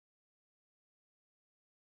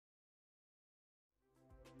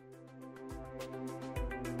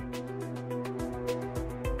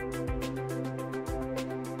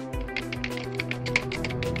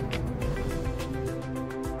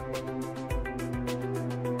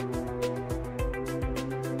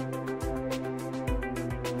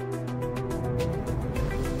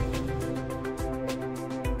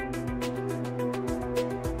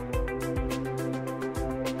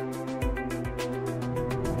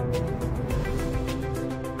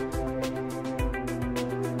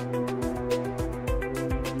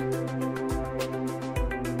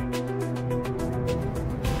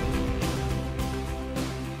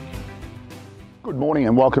morning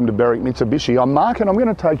and welcome to Berwick Mitsubishi. I'm Mark and I'm going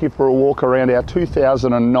to take you for a walk around our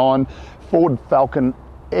 2009 Ford Falcon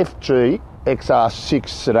FG XR6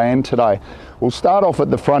 sedan today. We'll start off at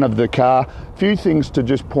the front of the car. A few things to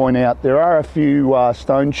just point out. There are a few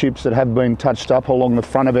stone chips that have been touched up along the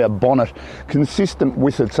front of our bonnet, consistent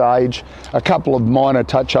with its age. A couple of minor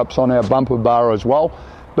touch-ups on our bumper bar as well.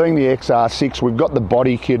 Being the XR6, we've got the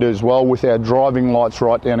body kit as well with our driving lights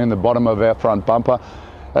right down in the bottom of our front bumper.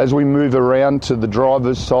 As we move around to the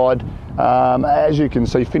driver's side, as you can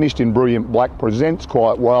see, finished in brilliant black, presents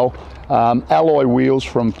quite well. Alloy wheels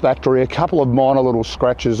from factory, a couple of minor little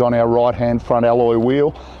scratches on our right-hand front alloy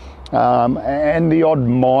wheel, and the odd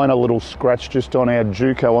minor little scratch just on our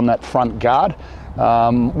Juco on that front guard.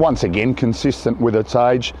 Once again, consistent with its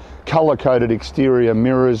age. Colour-coded exterior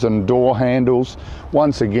mirrors and door handles.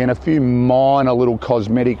 Once again, a few minor little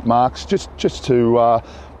cosmetic marks just to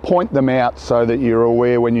point them out so that you're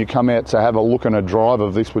aware when you come out to have a look and a drive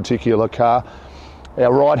of this particular car.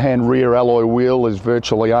 Our right-hand rear alloy wheel is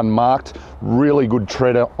virtually unmarked. Really good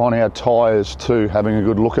tread on our tyres too, having a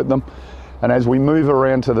good look at them. And as we move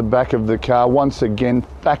around to the back of the car, once again,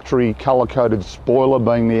 factory colour-coded spoiler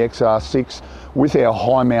being the XR6 with our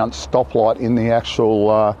high mount stoplight in the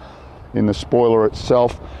actual, in the spoiler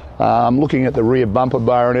itself. Looking at the rear bumper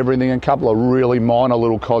bar and everything, a couple of really minor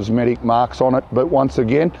little cosmetic marks on it. But once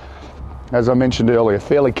again, as I mentioned earlier,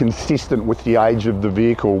 fairly consistent with the age of the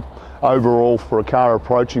vehicle. Overall, for a car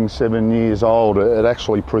approaching 7 years old, it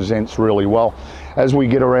actually presents really well. As we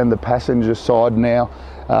get around the passenger side now,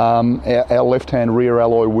 our left-hand rear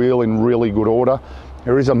alloy wheel in really good order.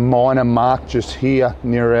 There is a minor mark just here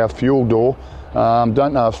near our fuel door.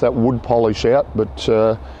 Don't know if that would polish out, but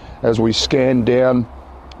as we scan down,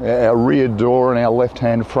 our rear door and our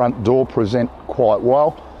left-hand front door present quite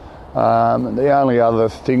well. The only other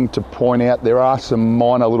thing to point out, there are some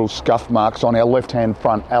minor little scuff marks on our left-hand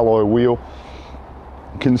front alloy wheel,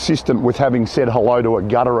 consistent with having said hello to a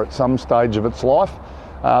gutter at some stage of its life.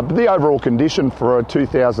 But the overall condition for a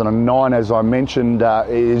 2009, as I mentioned,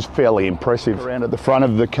 is fairly impressive. Around at the front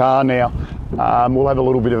of the car now, we'll have a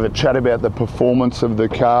little bit of a chat about the performance of the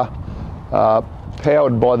car.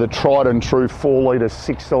 Powered by the tried and true 4-litre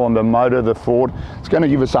 6-cylinder motor, the Ford. It's going to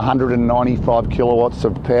give us 195 kilowatts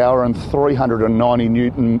of power and 390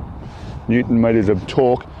 newton meters of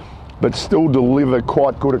torque, but still deliver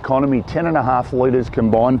quite good economy, 10.5 litres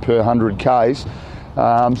combined per 100 Ks.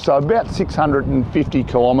 So about 650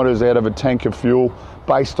 kilometres out of a tank of fuel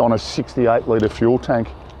based on a 68 litre fuel tank.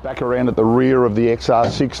 Back around at the rear of the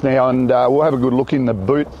XR6 now, and we'll have a good look in the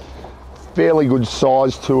boot. Fairly good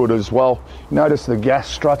size to it as well. Notice the gas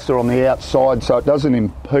struts are on the outside, so it doesn't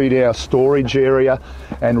impede our storage area,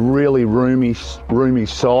 and really roomy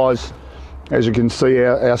size. As you can see,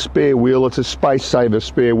 our spare wheel, it's a space saver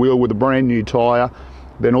spare wheel with a brand new tyre.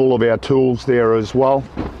 Then all of our tools there as well.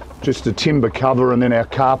 Just a timber cover, and then our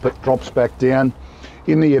carpet drops back down.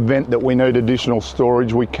 In the event that we need additional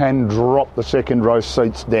storage, we can drop the second row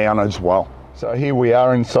seats down as well. So here we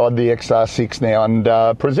are inside the XR6 now,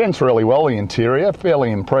 and presents really well, the interior.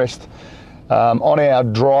 Fairly impressed. On our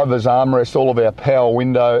driver's armrest, all of our power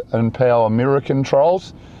window and power mirror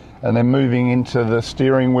controls. And then moving into the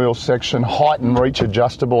steering wheel section, height and reach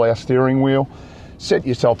adjustable, our steering wheel. Set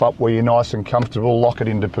yourself up where you're nice and comfortable, lock it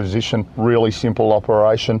into position. Really simple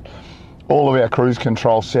operation. All of our cruise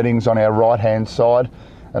control settings on our right hand side,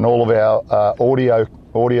 and all of our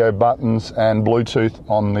audio buttons and Bluetooth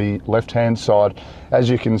on the left hand side. As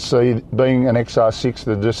you can see, being an XR6,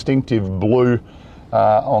 the distinctive blue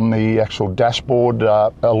on the actual dashboard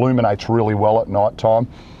illuminates really well at night time.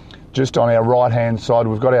 Just on our right hand side,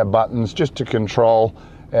 we've got our buttons just to control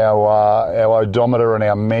our odometer and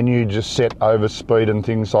our menu, just set over speed and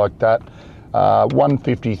things like that.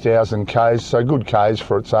 150,000 Ks, so good Ks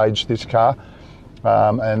for its age, this car.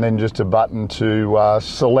 And then just a button to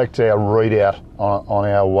select our readout on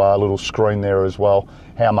our little screen there as well,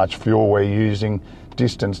 how much fuel we're using,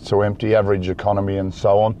 distance to empty, average economy and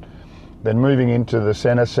so on. Then moving into the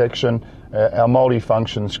centre section, our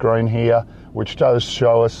multi-function screen here, which does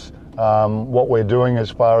show us what we're doing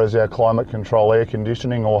as far as our climate control, air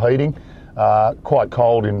conditioning or heating. Quite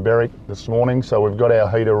cold in Berwick this morning, so we've got our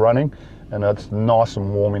heater running and it's nice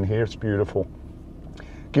and warm in here, it's beautiful.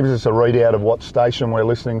 Gives us a readout of what station we're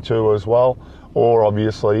listening to as well, or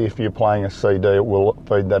obviously if you're playing a CD it will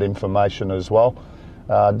feed that information as well.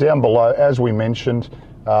 Down below, as we mentioned,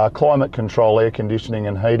 climate control, air conditioning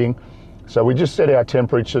and heating. So we just set our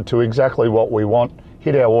temperature to exactly what we want,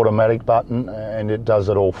 hit our automatic button and it does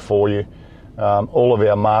it all for you. All of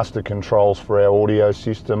our master controls for our audio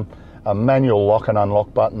system, a manual lock and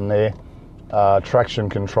unlock button there, traction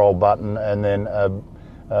control button, and then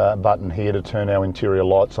a button here to turn our interior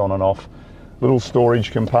lights on and off. Little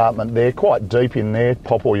storage compartment there, quite deep in there,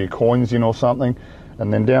 pop all your coins in or something.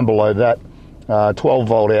 And then down below that, 12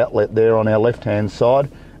 volt outlet there on our left hand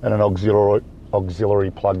side, and an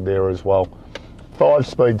auxiliary plug there as well.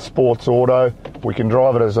 5-speed sports auto. We can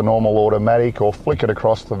drive it as a normal automatic or flick it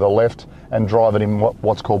across to the left and drive it in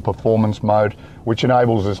what's called performance mode, which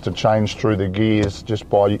enables us to change through the gears just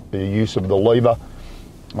by the use of the lever.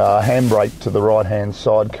 Handbrake to the right hand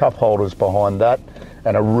side, cup holders behind that,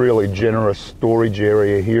 and a really generous storage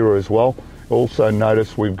area here as well. Also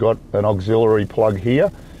notice we've got an auxiliary plug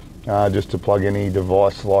here, just to plug any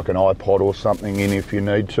device like an iPod or something in if you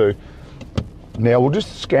need to. Now we'll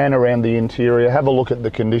just scan around the interior, have a look at the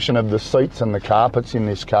condition of the seats and the carpets in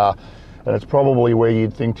this car, and it's probably where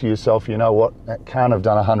you'd think to yourself, you know what, that can't have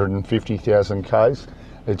done 150,000 Ks.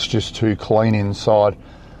 It's just too clean inside.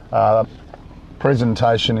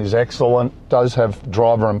 Presentation is excellent, does have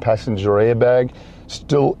driver and passenger airbag,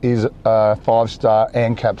 still is a 5-star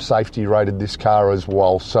ANCAP safety rated, this car as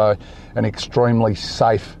well, so an extremely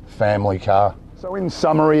safe family car. So in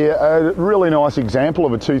summary, a really nice example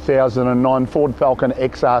of a 2009 Ford Falcon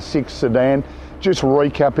XR6 sedan, just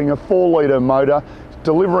recapping, a 4-litre motor,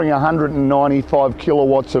 delivering 195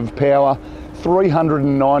 kilowatts of power,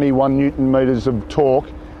 391 newton metres of torque,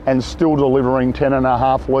 and still delivering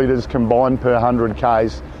 10.5 litres combined per 100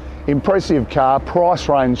 Ks. Impressive car, price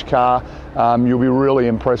range car. You'll be really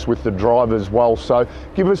impressed with the drive as well. So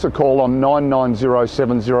give us a call on 990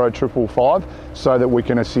 70 555 so that we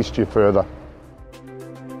can assist you further.